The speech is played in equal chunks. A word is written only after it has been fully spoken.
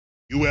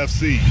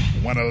UFC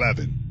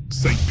 111,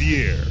 St.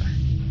 Pierre,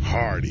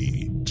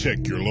 Hardy.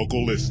 Check your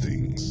local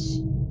listings.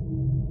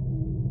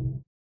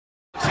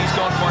 He's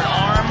going for an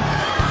arm.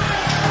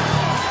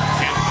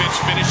 Can Fitch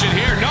finish it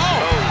here? No!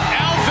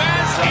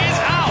 Alves is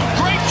out.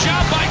 Great job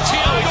by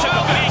Thiago. He took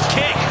a big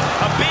kick.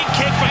 A big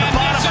kick from the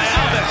bottom by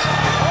Alves.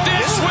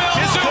 This will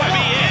do it.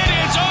 It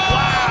is all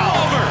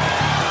over.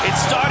 It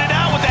started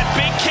out with that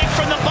big kick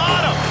from the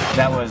bottom.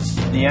 That was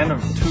the end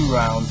of 2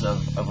 rounds of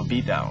a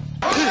beatdown.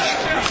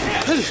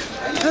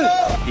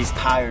 He's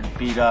tired,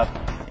 beat up.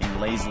 He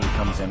lazily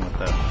comes in with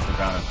the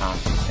ground and pound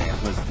from the stand.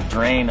 It was the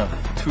drain of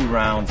 2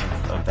 rounds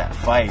of that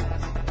fight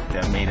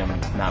that made him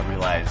not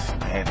realize,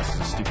 hey, this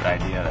is a stupid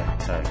idea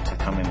to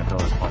come in and throw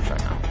this punch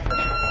right now.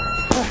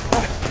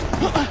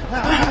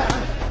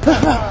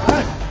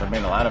 They've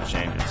made a lot of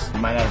changes. You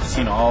might not have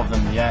seen all of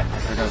them yet,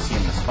 because they're going to see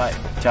in this fight.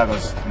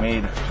 Thiago's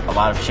made a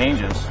lot of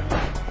changes,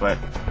 but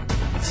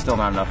it's still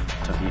not enough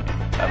to beat me.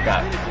 I've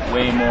got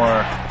way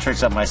more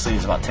tricks up my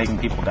sleeves about taking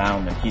people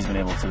down than he's been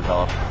able to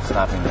develop,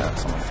 stopping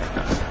someone's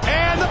takedown.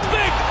 And the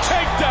big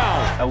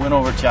takedown. A win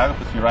over Thiago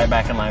puts me right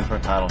back in line for a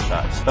title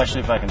shot, especially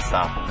if I can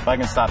stop him. If I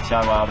can stop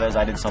Thiago Alves,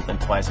 I did something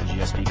twice that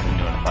GSP couldn't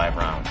do in 5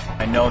 rounds.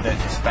 I know that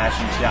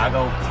smashing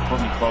Thiago put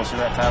me closer to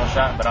that title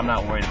shot, but I'm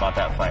not worried about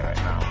that fight right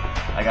now.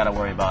 I got to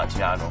worry about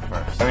Thiago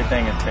first.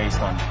 Everything is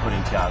based on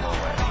putting Thiago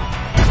away.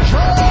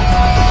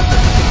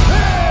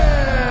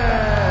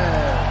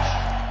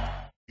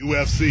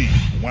 UFC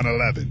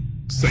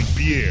 111, St.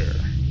 Pierre,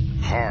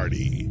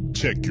 Hardy.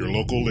 Check your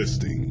local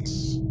listings.